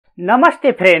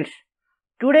Namaste friends.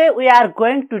 Today we are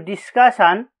going to discuss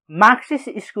on Marxist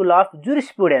school of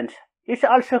jurisprudence. It's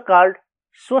also called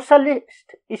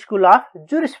Socialist school of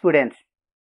jurisprudence.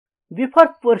 Before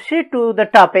proceed to the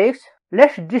topics,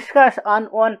 let's discuss on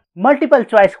one multiple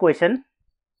choice question.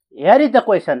 Here is the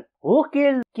question: who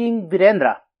killed King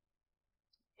Virendra?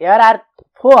 Here are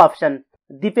four options: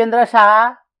 Dipendra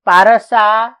Shah, Paras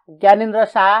Shah,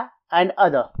 Gyanendra Shah, and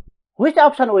other. Which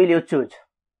option will you choose?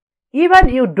 Even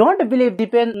you don't believe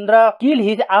Dipendra killed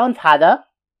his own father,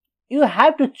 you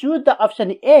have to choose the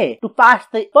option A to pass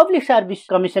the Public Service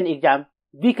Commission exam,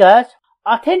 because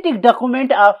authentic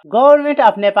document of Government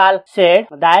of Nepal said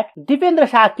that Dipendra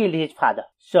Shah killed his father.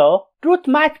 So, truth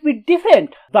might be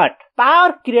different, but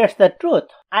power creates the truth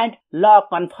and law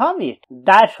confirms it.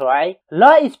 That's why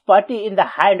law is putty in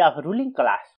the hand of ruling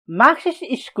class. Marxist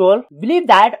school believe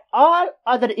that all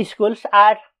other schools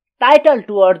are titled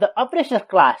toward the oppressor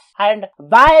class and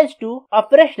biased to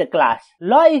oppressed class.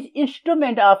 Law is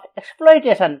instrument of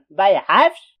exploitation by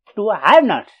haves to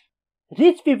have-nots.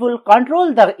 Rich people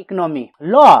control the economy,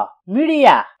 law,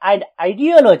 media, and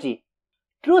ideology.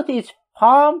 Truth is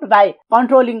formed by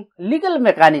controlling legal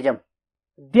mechanism.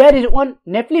 There is one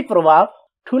Nepali proverb,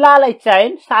 "Thulalai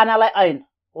chain, sanalai ain."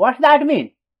 What does that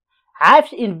mean?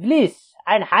 Haves in bliss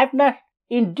and have-nots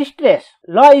in distress.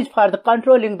 Law is for the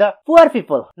controlling the poor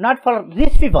people, not for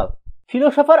rich people.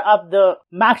 Philosophers of the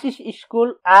Marxist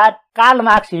school are Karl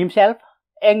Marx himself,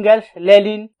 Engels,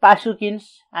 Lenin, Pasukins,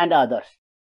 and others.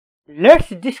 Let's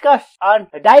discuss on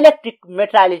dialectic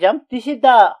materialism. This is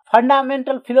the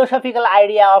fundamental philosophical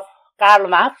idea of Karl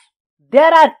Marx.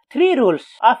 There are three rules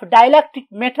of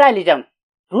dialectic materialism.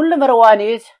 Rule number one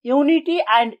is unity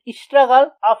and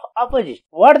struggle of opposites.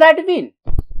 What does that mean?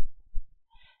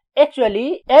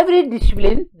 Actually, every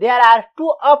discipline, there are two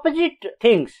opposite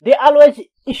things. They always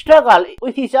struggle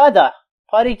with each other.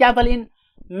 For example, in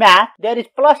math, there is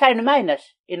plus and minus.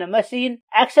 In a machine,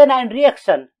 action and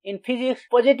reaction. In physics,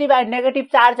 positive and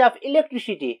negative charge of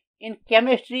electricity. In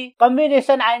chemistry,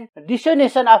 combination and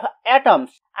dissonation of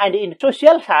atoms. And in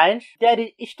social science, there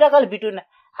is struggle between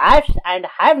haves and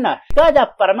have-nots. Because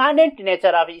of permanent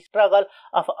nature of struggle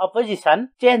of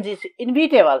opposition, change is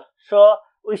inevitable. So,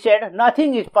 we said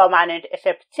nothing is permanent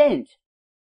except change.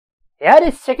 Here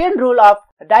is second rule of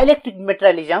dialectic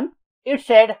materialism. It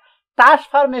said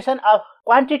transformation of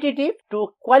quantitative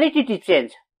to qualitative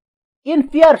change. In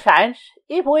pure science,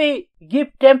 if we give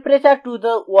temperature to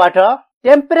the water,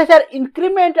 temperature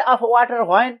increment of water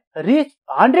when reach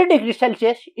 100 degrees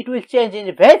Celsius, it will change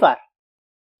in vapor.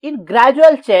 In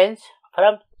gradual change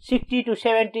from 60 to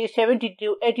 70, 70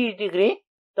 to 80 degree,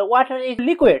 the water is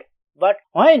liquid. But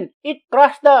when it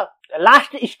crosses the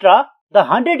last straw, the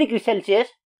 100 degrees Celsius,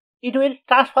 it will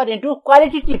transfer into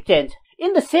qualitative change.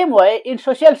 In the same way, in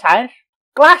social science,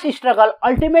 class struggle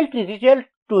ultimately results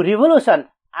to revolution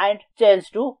and change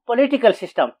to political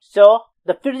system. So,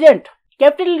 the present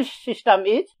capitalist system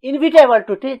is inevitable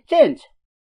to change.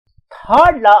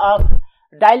 Third law of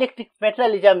dialectic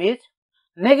materialism is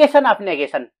negation of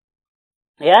negation.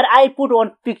 Here I put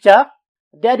one picture.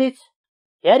 Here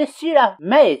is seed of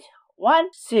maize. One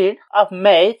seed of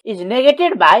maize is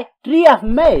negated by tree of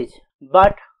maize,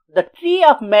 but the tree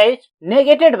of maize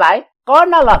negated by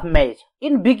kernel of maize.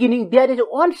 In beginning there is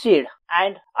one seed,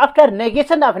 and after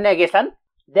negation of negation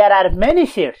there are many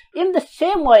seeds. In the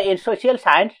same way, in social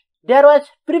science, there was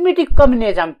primitive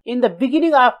communism in the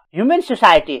beginning of human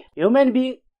society. Human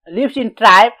being lives in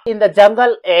tribe in the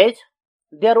jungle age.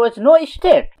 There was no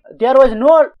state. There was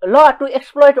no law to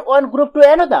exploit one group to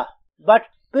another. But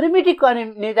primitive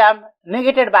communism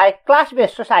negated by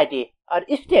class-based society or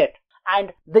state,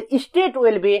 and the state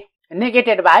will be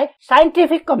negated by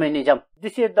scientific communism.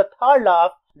 This is the third law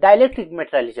of dialectic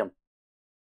materialism.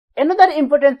 Another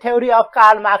important theory of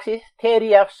Karl Marx is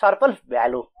theory of surplus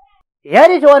value.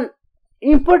 Here is one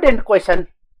important question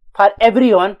for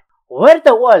everyone: where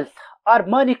the wealth or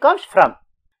money comes from.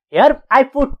 Here I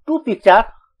put two pictures.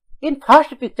 In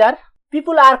first picture,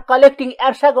 people are collecting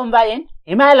Ersagumba in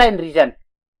Himalayan region.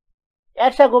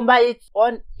 Ersagumba is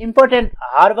one important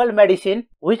herbal medicine,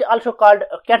 which also called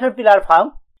caterpillar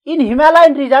farm. In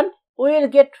Himalayan region, we will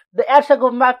get the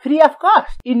Ersagumba free of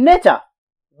cost in nature,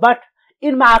 but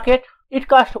in market it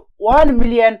costs 1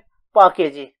 million per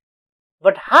kg.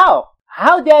 But how?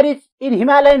 How there is in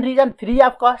Himalayan region free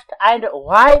of cost, and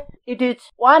why it is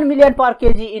 1 million per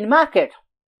kg in market?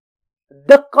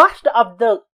 The cost of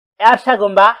the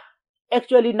Ersagumba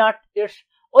actually not its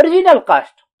original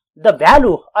cost. The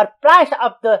value or price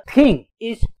of the thing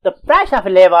is the price of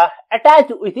labor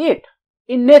attached with it.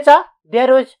 In nature,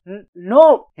 there was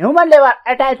no human labor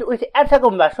attached with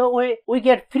Ersagumba, so we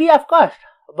get free of cost.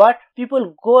 but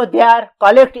people go there,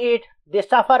 collect it, they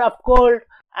suffer of cold,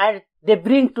 and they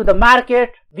bring to the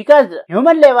market. Because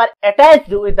human labor attached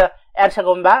with the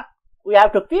ersagomba, we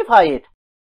have to pay for it.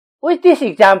 With this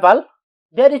example,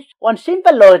 there is one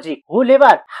simple logic. Who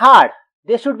labor hard,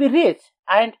 they should be rich,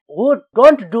 and who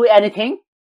don't do anything,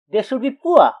 they should be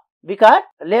poor, because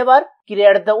labor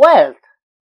creates the wealth.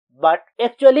 But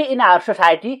actually in our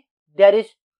society, there is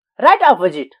right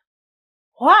opposite.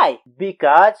 Why?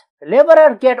 Because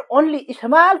laborers get only a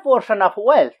small portion of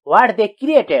wealth, what they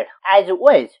created as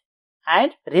wage,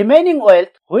 and remaining wealth,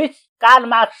 which Karl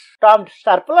Marx termed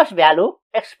surplus value,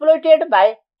 exploited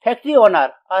by factory owner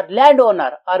or land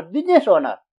owner or business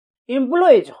owner.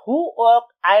 Employees who work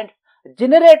and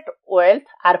generate wealth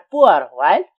are poor,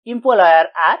 while employers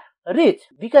are rich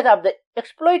because of the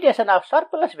exploitation of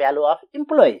surplus value of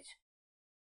employees.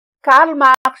 Karl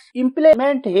Marx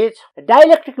implemented his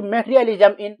dialectic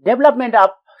materialism in development of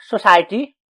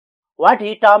society, what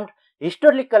he termed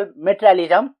historical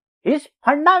materialism. His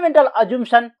fundamental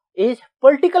assumption is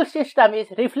political system is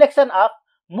reflection of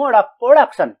mode of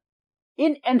production.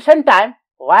 In ancient time,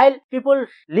 while people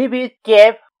live in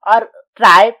cave or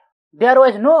tribe, there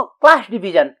was no class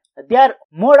division. Their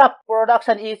mode of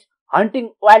production is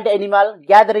hunting wild animal,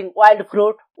 gathering wild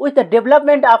fruit. With the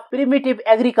development of primitive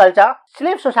agriculture,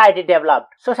 slave society developed.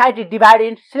 Society divided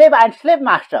in slave and slave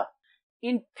master.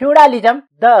 In feudalism,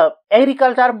 the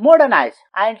agriculture modernized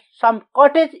and some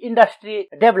cottage industry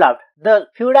developed. The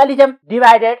feudalism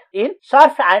divided in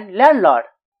serf and landlord.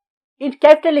 In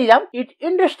capitalism, it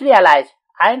industrialized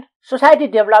and society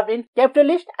developed in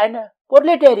capitalist and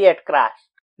proletariat class.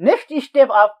 Next step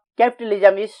of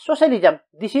capitalism is socialism.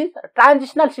 This is a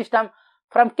transitional system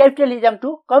from capitalism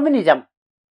to communism.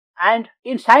 And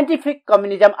in scientific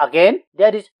communism again,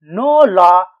 there is no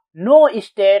law, no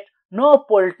state, no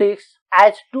politics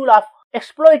as tool of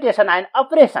exploitation and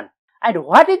oppression. And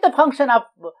what is the function of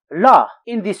law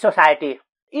in this society?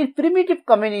 In primitive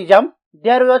communism,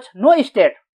 there was no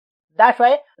state. That's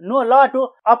why no law to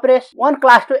oppress one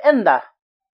class to another.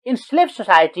 In slave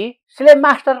society, slave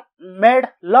master made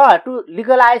law to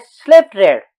legalize slave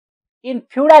trade. In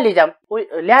feudalism,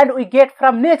 land we get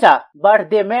from nature, but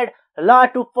they made law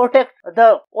to protect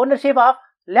the ownership of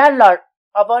landlord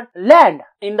upon land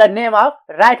in the name of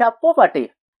right of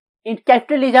property. In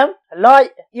capitalism, law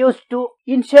used to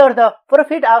ensure the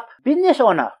profit of business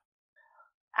owner.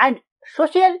 And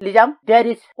socialism, there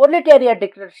is proletariat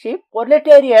dictatorship.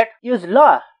 Proletariat use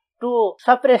law to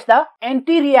suppress the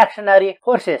anti-reactionary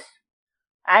forces.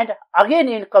 And again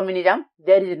in communism,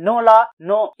 there is no law,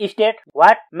 no state,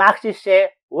 what Marxists say,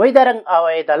 withering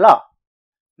away the law.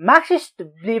 Marxists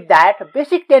believe that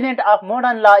basic tenet of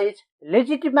modern law is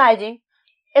legitimizing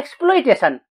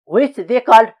exploitation, which they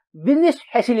called business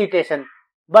facilitation,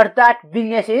 but that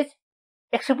business is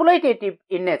exploitative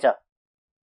in nature.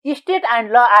 State and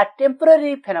law are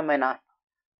temporary phenomena.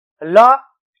 Law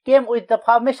came with the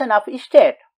formation of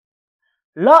state.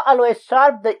 Law always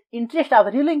served the interest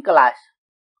of ruling class.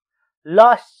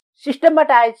 Law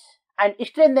systematize and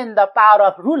strengthen the power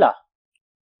of ruler.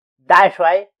 That's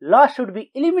why law should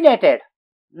be eliminated,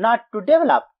 not to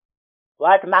develop.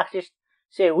 What Marxists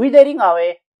say, withering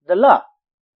away the law.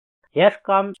 Here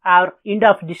comes our end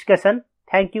of discussion.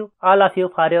 Thank you all of you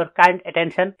for your kind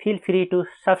attention. Feel free to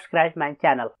subscribe my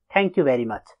channel. Thank you very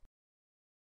much.